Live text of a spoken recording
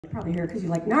Probably here because you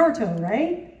like Naruto,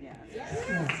 right?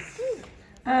 Yes.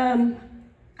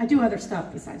 I do other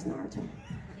stuff besides Naruto.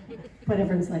 But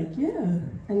everyone's like, yeah.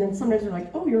 And then sometimes they're like,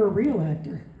 oh, you're a real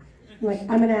actor. I'm like,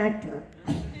 I'm an actor.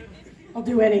 I'll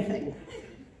do anything.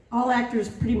 All actors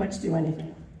pretty much do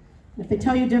anything. And if they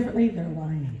tell you differently, they're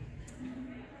lying.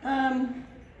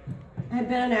 I've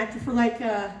been an actor for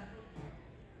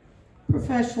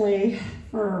professionally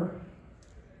for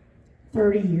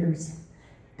 30 years.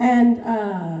 And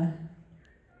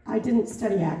I didn't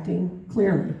study acting,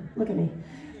 clearly. Look at me.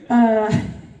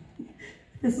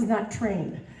 This is not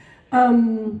trained.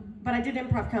 But I did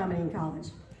improv comedy in college.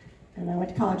 And I went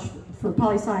to college for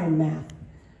poli-sci and math,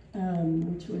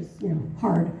 which was,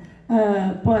 hard.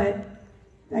 But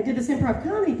I did this improv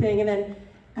comedy thing, and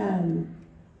then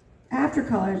after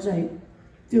college, I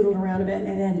doodled around a bit,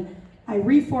 and then I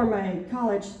reformed my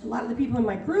college. A lot of the people in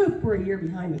my group were a year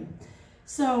behind me.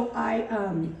 So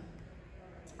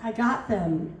I got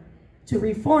them to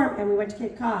reform, and we went to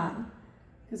Cape Cod,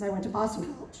 because I went to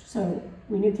Boston College, so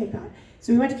we knew Cape Cod.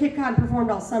 So we went to Cape Cod and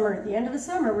performed all summer. At the end of the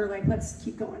summer, we were like, let's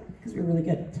keep going, because we were really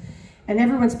good. And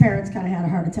everyone's parents kind of had a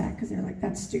heart attack, because they're like,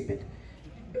 that's stupid.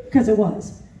 Because it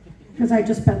was. Because I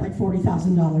just spent like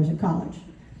 $40,000 at college,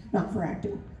 not for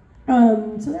acting.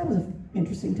 So that was an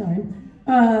interesting time.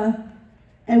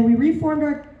 And we reformed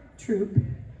our troupe,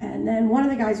 and then one of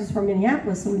the guys was from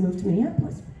Minneapolis, so we moved to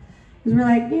Minneapolis. Because we're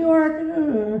like, New York,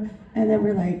 and then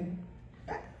we're like,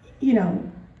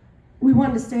 we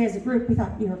wanted to stay as a group. We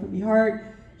thought New York would be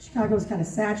hard. Chicago was kind of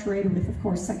saturated with, of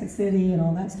course, Second City and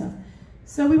all that stuff.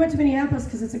 So we went to Minneapolis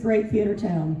because it's a great theater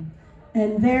town.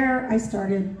 And there I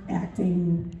started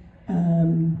acting.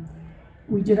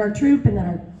 We did our troupe, and then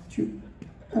our troupe,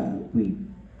 we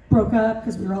broke up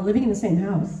because we were all living in the same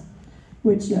house,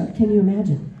 which, can you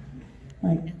imagine?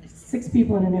 Like 6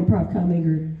 people in an improv comedy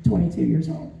group, 22 years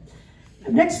old.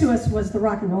 Next to us was the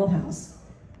Rock and Roll House,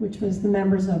 which was the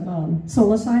members of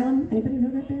Soul Asylum. Anybody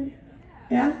know that band?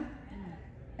 Yeah?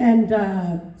 And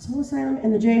Soul Asylum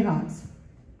and the Jayhawks.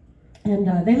 And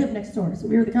they lived next door. So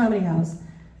we were the comedy house.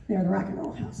 They were the Rock and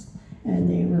Roll House. And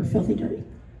they were filthy dirty.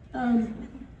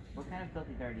 What kind of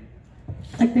filthy dirty?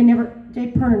 Like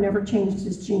Dave Perner never changed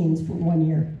his jeans for 1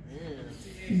 year.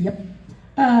 Yep.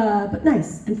 But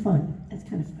nice and fun. It's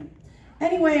kind of fun.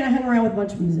 Anyway, and I hung around with a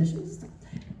bunch of musicians.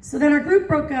 So then our group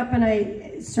broke up, and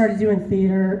I started doing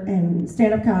theater and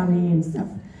stand-up comedy and stuff.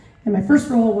 And my first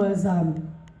role was a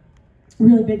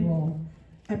really big role.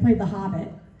 I played the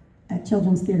Hobbit at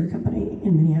Children's Theater Company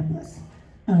in Minneapolis,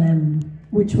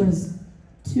 which was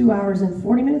 2 hours and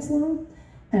 40 minutes long,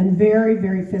 and very,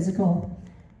 very physical.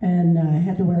 And I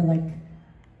had to wear like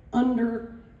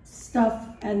under stuff,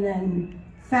 and then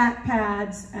fat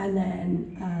pads, and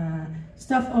then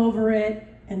stuff over it,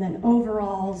 and then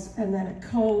overalls, and then a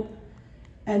coat,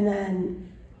 and then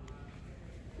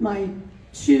my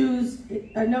shoes,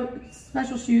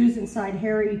 special shoes inside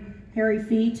hairy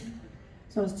feet.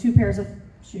 So it was 2 pairs of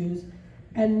shoes,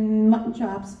 and mutton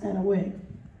chops, and a wig,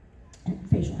 and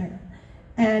facial hair.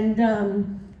 And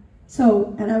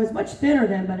and I was much thinner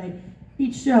then, but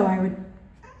each show I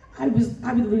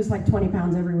would lose like 20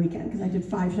 pounds every weekend, because I did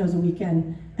 5 shows a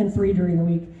weekend and 3 during the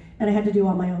week, and I had to do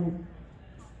all my own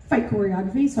fight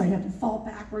choreography, so I'd have to fall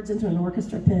backwards into an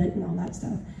orchestra pit and all that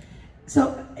stuff.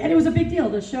 So, and it was a big deal.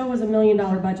 The show was $1 million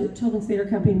budget. Children's Theater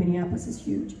Company in Minneapolis is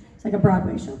huge. It's like a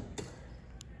Broadway show.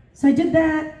 So I did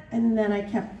that, and then I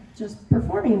kept just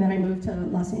performing, and then I moved to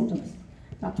Los Angeles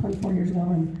about 24 years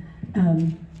ago,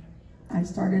 and I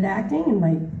started acting, and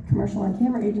my commercial on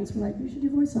camera agents were like, you should do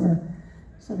voiceover.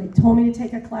 So they told me to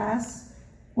take a class,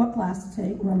 what class to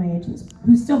take, one of my agents,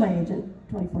 who's still my agent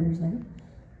 24 years later.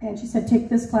 And she said, take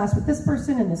this class with this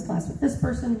person and this class with this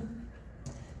person,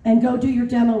 and go do your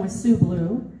demo with Sue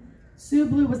Blue. Sue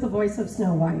Blue was the voice of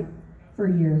Snow White for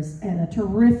years, and a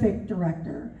terrific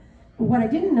director. But what I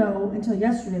didn't know until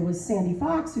yesterday was Sandy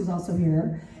Fox, who's also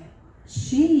here.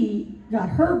 She got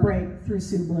her break through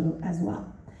Sue Blue as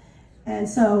well. And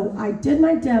so I did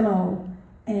my demo,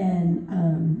 and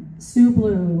Sue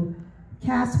Blue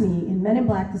cast me in Men in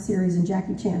Black, the series, and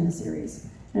Jackie Chan, the series.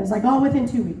 And it was like all within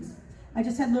 2 weeks. I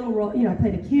just had little roles, I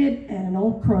played a kid and an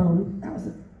old crone, that was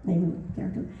the name of the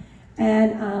character.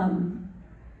 And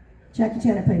Jackie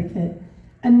Chan, I played a kid.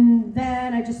 And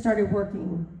then I just started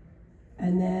working.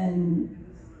 And then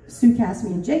Sue cast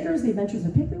me in Jakers, The Adventures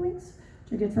of Piggly-Winks,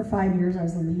 which I did for 5 years. I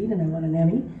was the lead, and I won an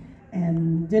Emmy.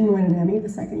 And didn't win an Emmy the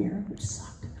second year, which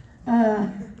sucked.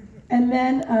 And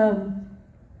then,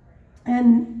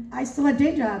 and I still had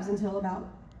day jobs until about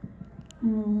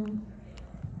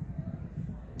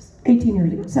 18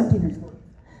 years ago, 17 years ago.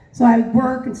 So I would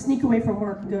work and sneak away from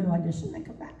work and go to audition and then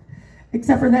come back.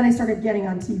 Except for then I started getting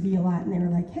on TV a lot, and they were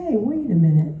like, hey, wait a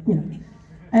minute, you know.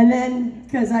 And then,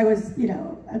 because I was, you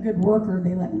know, a good worker,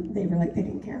 they were like, they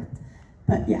didn't care.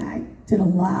 But yeah, I did a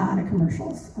lot of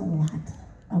commercials, a lot.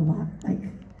 Like,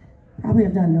 probably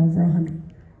I've done over 100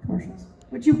 commercials,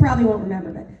 which you probably won't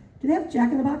remember, but do they have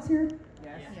Jack in the Box here?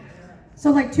 Yes.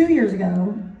 So like 2 years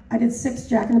ago, I did 6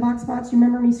 Jack in the Box spots. You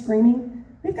remember me screaming,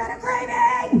 we've got a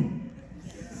craving!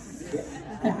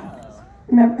 Yeah.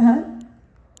 Remember, huh?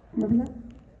 Remember that?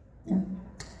 Yeah.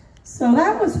 So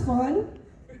that was fun.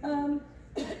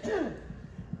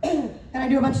 And I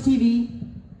do a bunch of TV,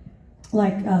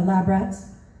 like Lab Rats.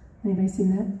 Anybody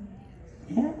seen that?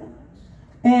 Yeah.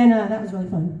 And that was really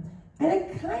fun. And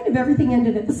then kind of everything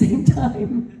ended at the same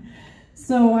time.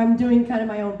 So I'm doing kind of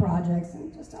my own projects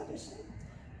and just auditioning.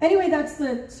 Anyway, that's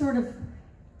the sort of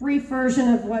brief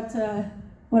version of what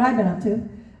I've been up to.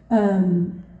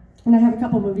 And I have a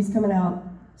couple movies coming out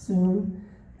soon.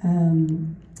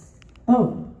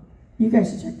 Oh, you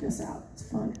guys should check this out. It's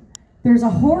fun. There's a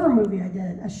horror movie I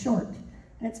did, a short,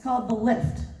 and it's called The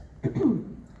Lift.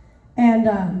 And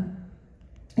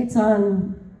it's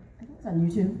on, I think it's on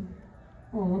YouTube.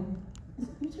 Oh, is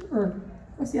it YouTube or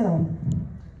what's the other one?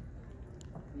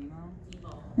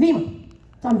 Vimeo.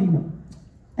 It's on Vimeo.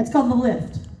 It's called The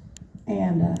Lift.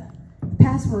 And the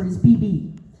password is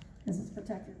BB, because it's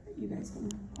protected, but you guys can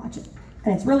watch it.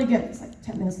 And it's really good. It's like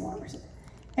 10 minutes long or something.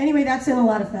 Anyway, that's in a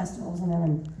lot of festivals, and then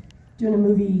I'm doing a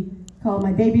movie called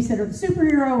My Babysitter the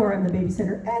Superhero, where I'm the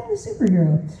babysitter and the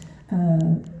superhero.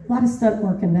 A lot of stunt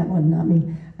work in that one, not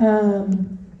me.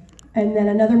 And then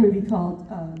another movie called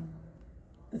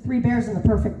The Three Bears and the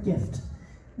Perfect Gift,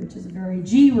 which is a very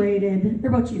G-rated,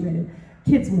 they're both G-rated,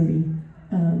 kids movie.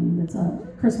 It's a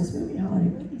Christmas movie, a holiday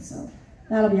movie, so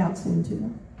that'll be out soon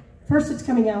too. First, it's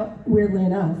coming out, weirdly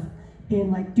enough,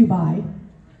 in like Dubai.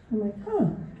 I'm like, huh,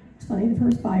 it's funny, the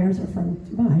first buyers are from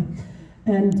Dubai.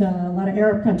 And a lot of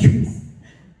Arab countries,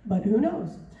 but who knows?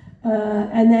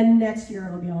 And then next year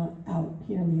it'll be out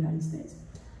here in the United States.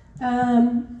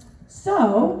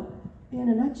 So, in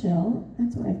a nutshell,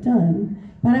 that's what I've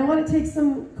done. But I want to take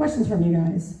some questions from you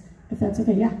guys, if that's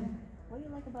okay. Yeah? What do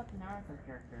you like about the Naruto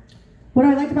character? What do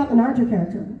I like about the Naruto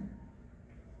character?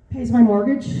 Pays my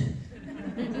mortgage.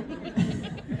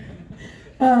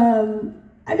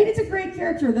 I mean, it's a great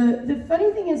character. The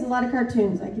funny thing is a lot of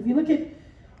cartoons, like if you look at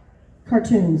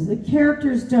cartoons, the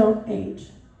characters don't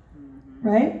age,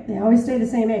 right? They always stay the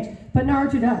same age. But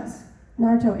Naruto does.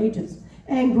 Naruto ages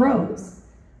and grows.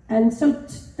 And so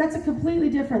that's a completely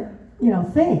different,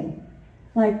 thing.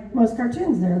 Like most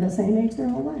cartoons, they're the same age their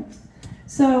whole lives.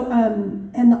 So,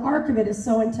 and the arc of it is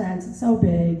so intense, it's so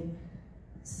big,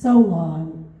 so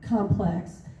long,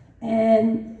 complex,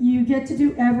 and you get to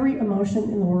do every emotion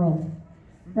in the world,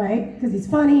 right? Because he's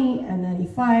funny, and then he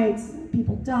fights, and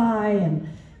people die, and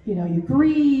you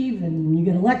grieve, and you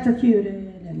get electrocuted,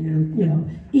 and you're,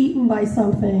 eaten by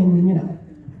something,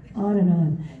 on and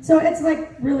on. So it's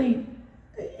like really,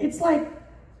 it's like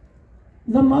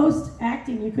the most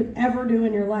acting you could ever do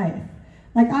in your life.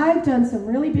 Like I've done some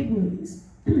really big movies,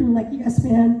 like Yes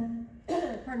Man,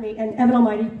 pardon me, and Evan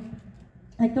Almighty,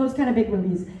 like those kind of big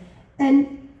movies.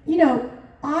 And,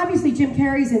 obviously Jim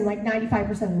Carrey's in like 95%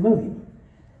 of the movie.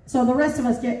 So the rest of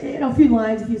us get, a few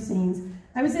lines, a few scenes.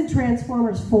 I was in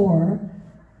Transformers 4.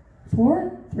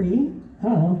 4? 3? I don't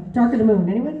know. Dark of the Moon.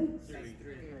 Anyone?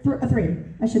 3.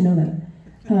 I should know that.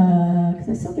 Because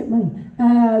I still get money.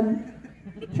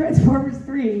 Transformers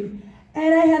 3.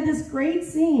 And I had this great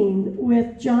scene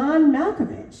with John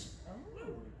Malkovich.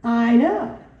 I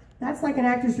know. That's like an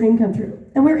actor's dream come true.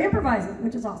 And we were improvising,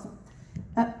 which is awesome.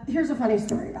 Here's a funny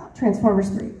story about Transformers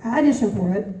 3. I auditioned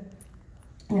for it.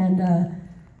 And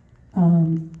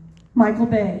Michael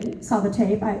Bay saw the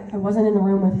tape. I wasn't in the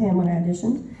room with him when I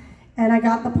auditioned. And I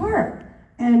got the part.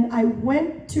 And I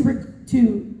went to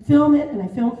film it, and I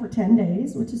filmed for 10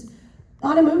 days, which is,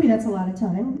 on a movie, that's a lot of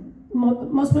time.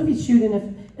 Most movies shoot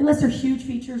unless they're huge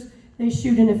features, they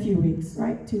shoot in a few weeks,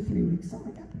 right? 2-3 weeks,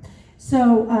 something like that.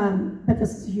 So, but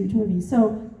this is a huge movie.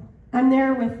 So I'm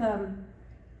there with a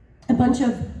bunch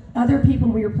of other people.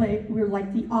 We were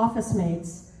like the office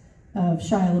mates of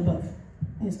Shia LaBeouf,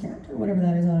 his character, whatever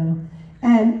that is, I don't know.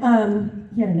 And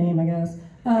he had a name, I guess.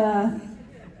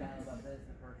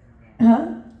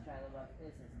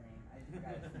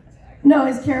 No,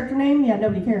 his character name? Yeah,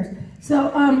 nobody cares.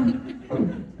 So,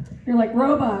 you're like,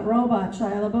 robot,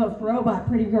 Shia LaBeouf, robot,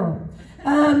 pretty girl.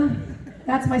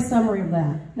 That's my summary of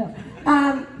that. No.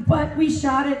 But we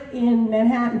shot it in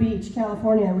Manhattan Beach,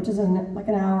 California, which is like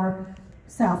an hour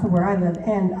south of where I live.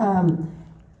 And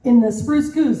in the Spruce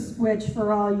Goose, which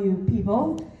for all you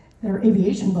people that are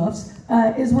aviation buffs,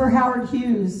 is where Howard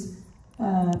Hughes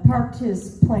parked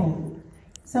his plane.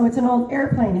 So it's an old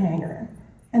airplane hangar,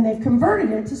 and they've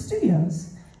converted it to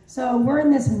studios. So we're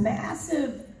in this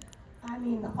massive, I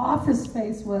mean, the office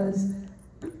space was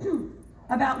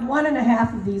about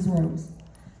 1.5 of these rooms.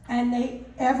 And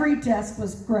every desk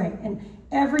was great, and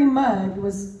every mug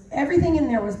was, everything in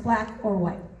there was black or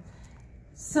white.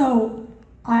 So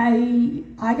I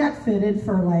got fitted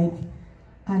for like,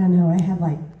 I don't know, I had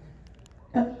like,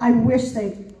 I wish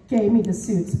they gave me the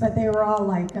suits, but they were all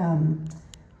like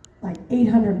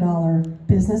 $800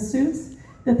 business suits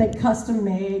that they custom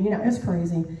made, you know, it was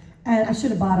crazy. And I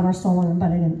should have bought them or stolen them,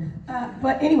 but I didn't.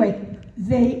 But anyway,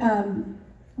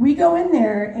 we go in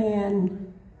there and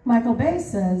Michael Bay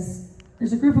says,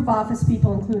 there's a group of office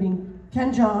people, including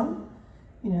Ken Jeong,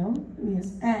 you know,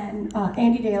 and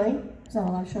Andy Daly, who's on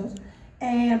a lot of shows,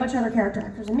 and a bunch of other character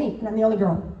actors, and me, and I'm the only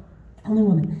girl, only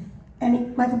woman.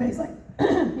 And Michael Bay's like,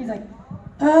 he's like,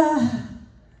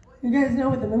 you guys know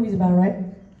what the movie's about, right?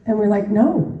 And we're like,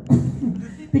 no,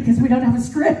 because we don't have a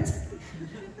script,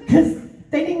 because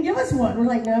they didn't give us one. We're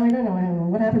like, no, we don't know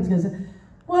what happens. He goes,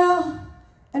 well,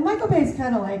 and Michael Bay's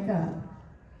kind of like,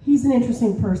 he's an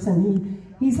interesting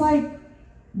person. He's like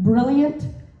brilliant,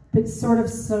 but sort of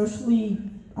socially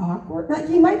awkward. Like,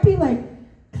 he might be like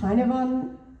kind of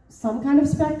on some kind of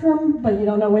spectrum, but you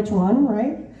don't know which one,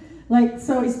 right? Like,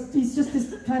 so he's just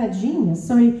this kind of genius.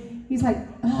 So he's like,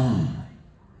 all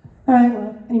right,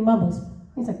 well, and he mumbles.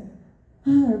 He's like,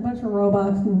 there are a bunch of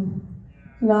robots and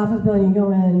an office building. You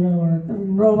go in, you go to work. The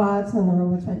robots and the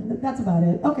robots. Right? That's about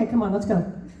it. Okay, come on, let's go.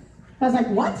 I was like,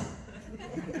 what?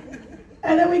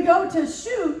 And then we go to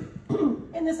shoot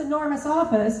in this enormous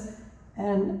office,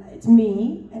 and it's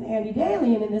me and Andy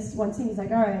Daly, and in this one scene, he's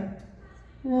like, all right,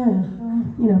 you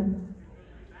know,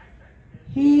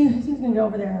 he's gonna go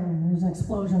over there, and there's an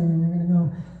explosion, and we're gonna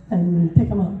go and pick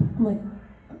him up. I'm like,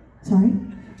 sorry?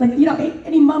 Like, you know,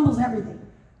 and he mumbles everything.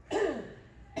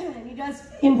 And he does,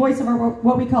 in voiceover,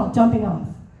 what we call dumping off.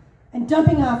 And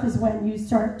dumping off is when you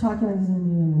start talking like this,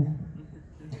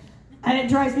 and it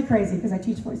drives me crazy, because I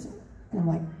teach voiceover. And I'm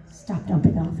like, stop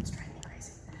dumping off, it's driving me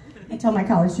crazy. I tell my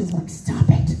college students, I'm like, stop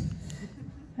it.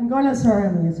 I'm going to the store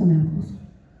and get some apples.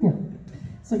 You know,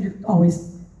 so you're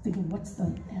always thinking, what's the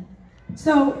end?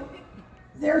 So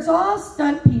there's all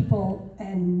stunt people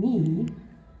and me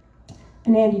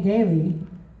and Andy Daly,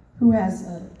 who has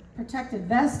a protected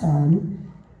vest on,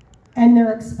 and there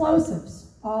are explosives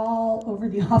all over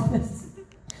the office.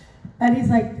 And he's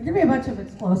like, give me a bunch of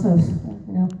explosives,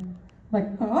 you know. Like,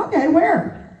 oh, okay,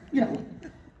 where? You know,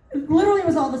 it literally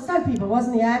was all the stunt people, it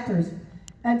wasn't the actors.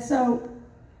 And so,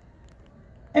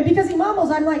 and because he mumbles,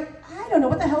 I'm like, I don't know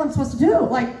what the hell I'm supposed to do.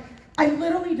 Like, I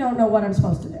literally don't know what I'm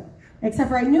supposed to do. Except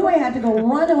for I knew I had to go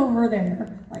run over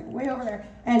there, like way over there,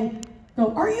 and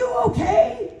go, are you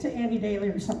okay? To Andy Daly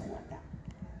or something like that.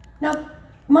 Now,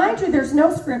 mind you, there's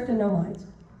no script and no lines.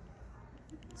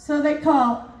 So they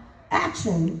call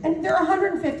action, and there are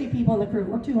 150 people in the crew,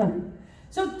 or 200.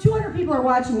 So 200 people are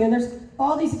watching, and there's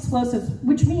all these explosives,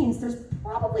 which means there's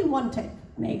probably one take,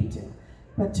 maybe two.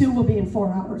 But two will be in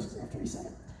 4 hours after he said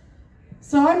it.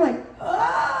 So I'm like,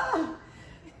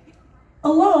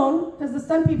 alone, because the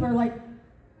stunt people are like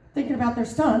thinking about their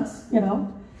stunts, you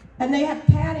know, and they have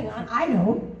padding on, I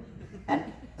don't. And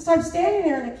so I'm standing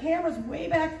there, and the camera's way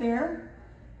back there,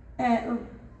 or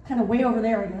kind of way over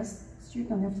there, I guess,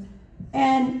 shooting on there.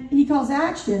 And he calls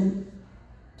action,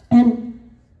 and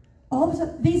all of a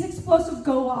sudden, these explosives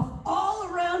go off all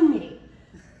around me.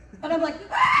 And I'm like,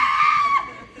 ah!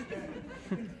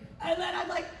 And then I'm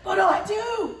like, what do I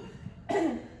do?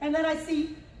 And then I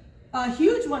see a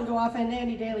huge one go off, and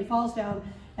Andy Daly falls down,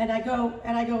 and I go,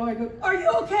 are you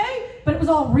okay? But it was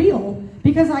all real,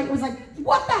 because I was like,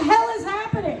 what the hell is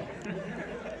happening?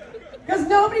 Because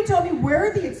nobody told me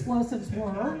where the explosives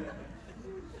were.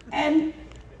 And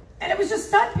it was just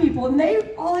stunt people, and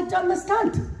they all had done the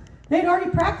stunt. They'd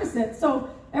already practiced it, so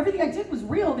everything I did was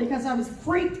real because I was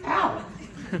freaked out.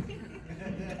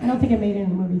 I don't think I made it in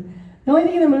the movie. The only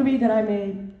thing in the movie that I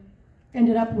made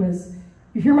ended up was,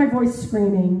 you hear my voice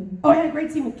screaming. Oh, I had a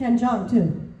great scene with Ken Jeong,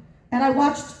 too. And I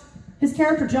watched his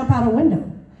character jump out a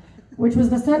window, which was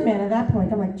the stuntman at that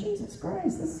point. I'm like, Jesus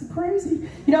Christ, this is crazy.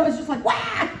 You know, it's just like,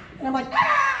 wah! And I'm like,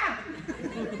 ah!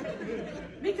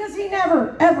 Because he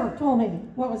never, ever told me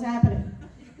what was happening.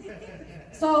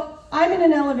 So I'm in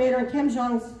an elevator, and Ken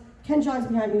Jeong's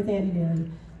behind me with Andy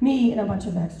Daly, me and a bunch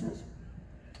of extras.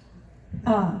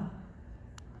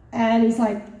 And he's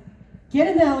like, get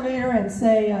in the elevator and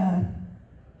say,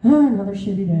 another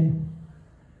shitty day.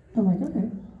 I'm like, okay,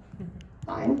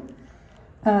 fine.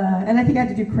 And I think I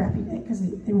had to do crappy day because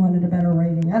they wanted a better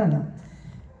rating. I don't know.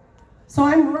 So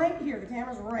I'm right here, the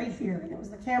camera's right here, and it was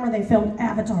the camera they filmed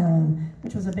Avatar on,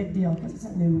 which was a big deal because it's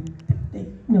a new big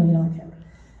 $1 million camera.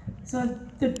 So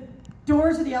the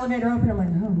doors of the elevator open, I'm like,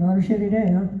 oh, another shitty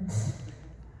day, huh?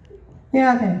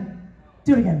 Yeah, okay,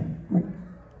 do it again. I'm like,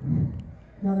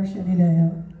 another shitty day,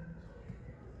 huh?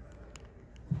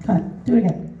 Cut, do it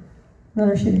again.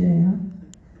 Another shitty day, huh?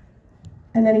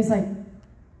 And then he's like,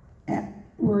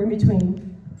 we're in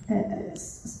between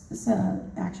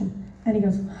action. And he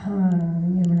goes,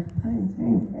 I'm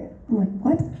like,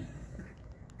 what?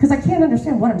 Because I can't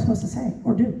understand what I'm supposed to say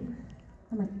or do.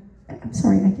 I'm like, I'm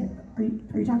sorry, I can't. Are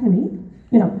you talking to me?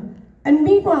 You know. And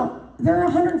meanwhile, there are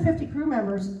 150 crew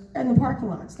members in the parking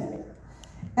lot standing there.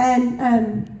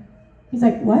 And he's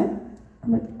like, what?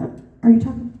 I'm like, are you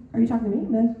talking to me?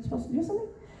 Am I supposed to do something?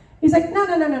 He's like, no.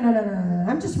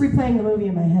 I'm just replaying the movie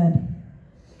in my head.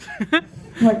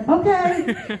 I'm like,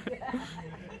 okay.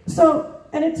 So,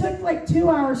 and it took like 2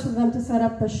 hours for them to set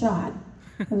up the shot,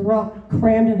 because we're all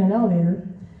crammed in an elevator,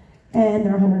 and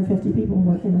there are 150 people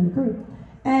working on the crew.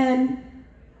 And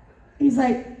he's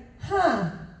like,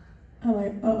 huh. I'm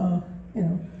like, uh-oh, you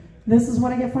know, this is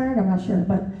when I get fired? I'm not sure,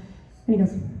 but, and he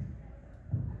goes,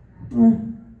 well,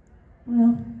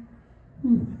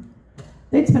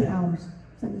 They'd spend hours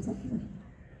saying something.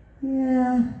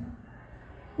 Yeah,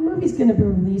 the movie's going to be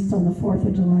released on the 4th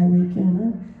of July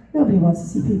weekend. Nobody wants to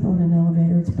see people in an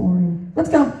elevator. It's boring. Let's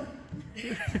go.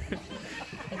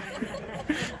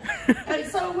 And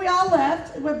so we all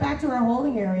left, went back to our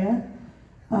holding area,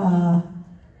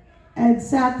 and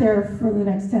sat there for the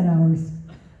next 10 hours.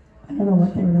 I don't know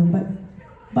what they were doing,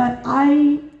 but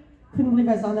I couldn't believe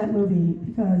I was on that movie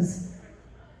because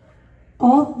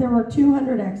there were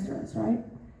 200 extras, right?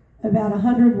 About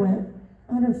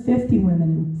 150 women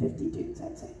and 50 dudes,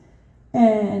 I'd say.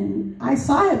 And I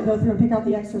saw him go through and pick out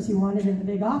the extras he wanted in the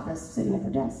big office, sitting at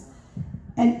their desk.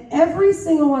 And every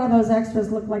single one of those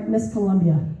extras looked like Miss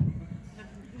Columbia.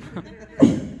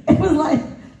 It was like,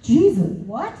 Jesus,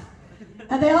 what?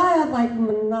 And they all had like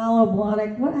Manalo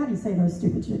Blahnik, how do you say those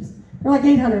stupid chicks? They're like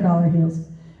 $800 heels.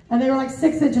 And they were like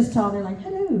 6 inches tall. They're like,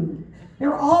 hello. They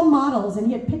were all models, and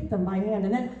he had picked them by hand,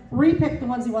 and then re-picked the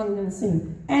ones he wanted in the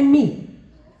scene. And me.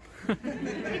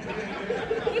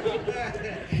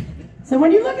 So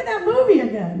when you look at that movie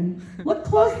again, look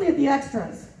closely at the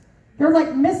extras. They're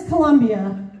like Miss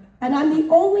Columbia, and I'm the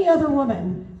only other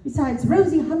woman, besides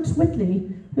Rosie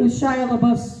Hunt-Whitley, who's Shia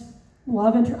LaBeouf's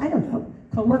love interest, I don't know,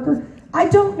 co-worker. I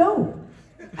don't know.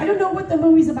 I don't know what the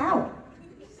movie's about.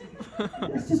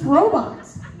 It's just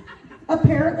robots.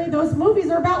 Apparently those movies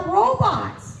are about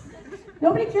robots.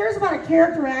 Nobody cares about a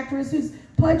character actress who's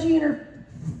pudgy in her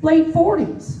late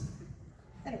 40s.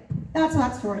 Anyway, that's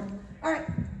that story. All right.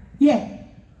 Yeah.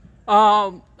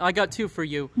 I got 2 for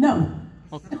you. No.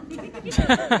 Okay.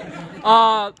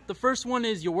 The first one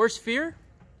is your worst fear?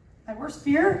 My worst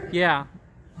fear? Yeah.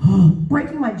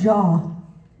 Breaking my jaw.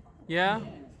 Yeah?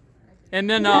 And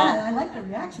then, yeah, I like the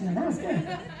reaction, and that was good.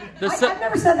 I've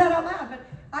never said that out loud, but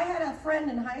I had a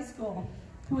friend in high school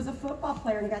who was a football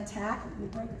player, and he got tackled, and he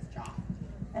broke his jaw.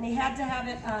 And he had to have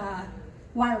it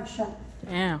wired shut.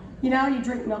 Yeah. You know, you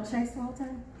drink milkshakes the whole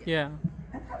time? Yeah.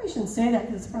 I probably shouldn't say that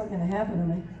because it's probably going to happen on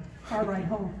my car ride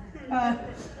home.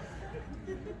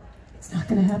 It's not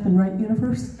going to happen, right,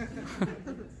 universe?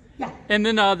 Yeah. And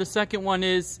then the second one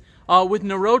is with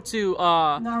Naruto.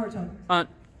 Naruto.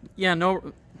 Yeah,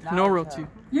 Naruto.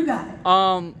 You got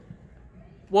it.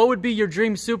 What would be your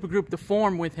dream supergroup to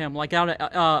form with him, like out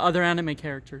other anime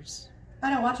characters? I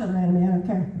don't watch other anime. I don't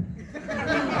care.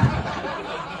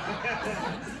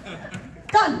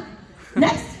 Done.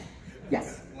 Next.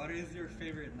 Yes. What is your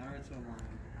favorite Naruto line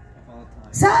of all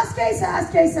time? Sasuke,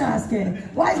 Sasuke,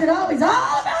 Sasuke. Why is it always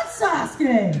all about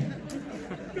Sasuke?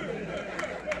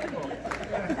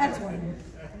 That's what it is.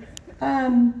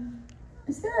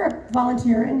 Is there a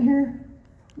volunteer in here?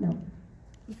 No.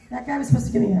 That guy was supposed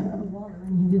to give me a water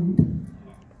and he didn't.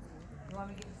 You want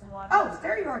me to get you some water? Oh,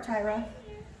 there you are, Tyra.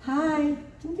 Hi.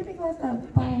 Can you give me a glass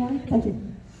of bottle of water? Thank you.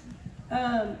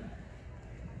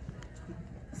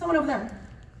 Someone over there.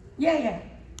 Yeah.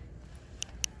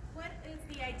 What is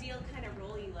the ideal kind of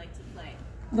role you like to play?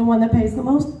 The one that pays the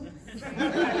most?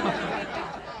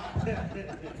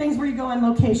 Things where you go on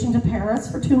location to Paris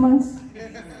for 2 months.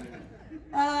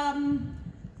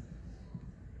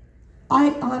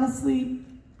 I honestly,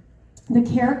 the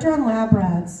character on Lab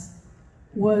Rats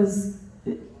it was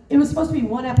supposed to be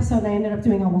 1 episode and I ended up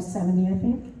doing almost 70, I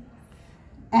think.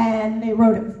 And they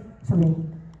wrote it for me.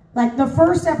 Like the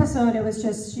first episode, it was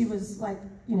just, she was like,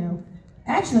 you know,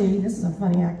 actually, this is a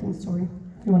funny acting story.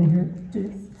 If you want to hear it, do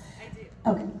it? I do.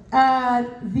 Okay.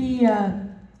 The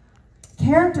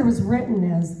character was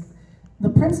written as the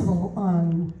principal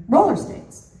on roller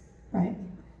skates, right?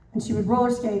 And she would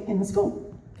roller skate in the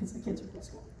school, because the kids were in the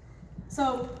school.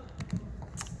 So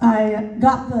I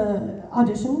got the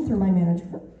audition through my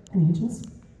manager and agents,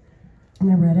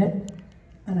 and I read it,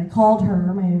 and I called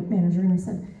her, my manager, and I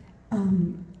said,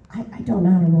 I don't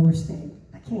know how to roller skate.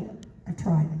 I can't. I've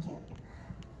tried, I can't.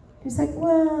 He's like,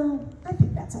 well, I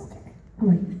think that's okay. I'm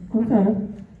like, okay.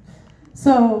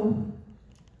 So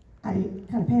I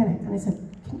kind of panicked, and I said,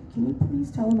 can you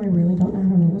please tell him I really don't know how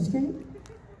to roller skate?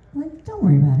 I'm like, don't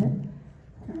worry about it.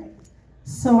 All right.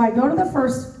 So I go to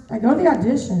the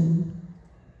audition,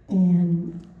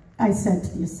 and I said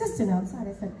to the assistant outside,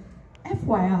 I said,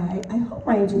 FYI, I hope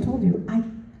my agent told you,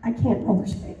 I can't roller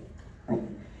skate. Like,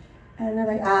 and they're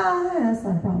like, that's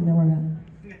not a problem, don't worry about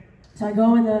it. So I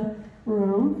go in the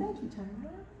room, thank you, Tyler.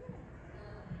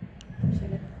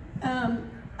 Appreciate it.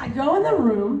 I go in the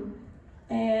room,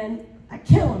 and I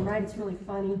kill him, right? It's really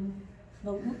funny.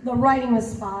 The writing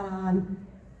was spot on,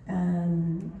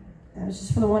 and it was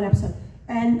just for the one episode.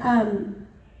 And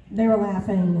they were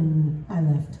laughing, and I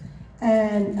left.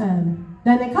 And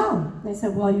then they called. They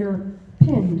said, well, you're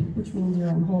pinned, which means you're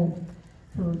on hold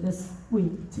for this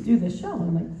week to do this show. And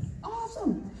I'm like,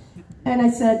 awesome. And I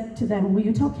said to them, will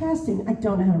you tell casting I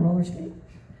don't know how to roller skate?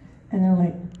 And they're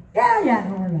like, yeah,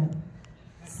 don't worry about it.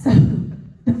 So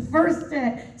the first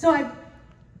day,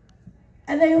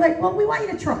 and they were like, well, we want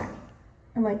you to try.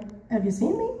 I'm like, have you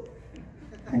seen me?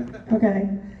 Like, okay.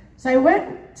 So I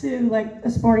went to like a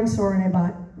sporting store and I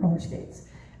bought roller skates.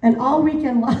 And all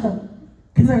weekend long,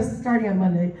 because I was starting on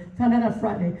Monday, found out on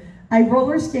Friday, I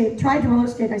tried to roller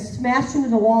skate, I smashed into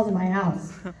the walls of my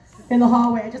house in the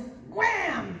hallway. I just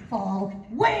wham, fall.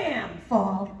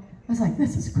 I was like,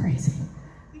 this is crazy.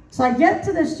 So I get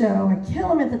to this show, I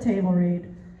kill him at the table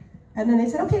read, and then they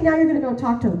said, okay, now you're gonna go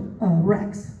talk to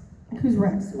Rex. Like, who's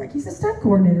Rex? Like, he's the stunt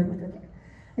coordinator. I'm like, okay.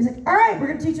 He's like, all right, we're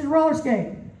gonna teach you to roller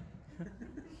skate.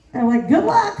 And I'm like, good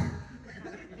luck.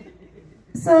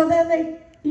 So then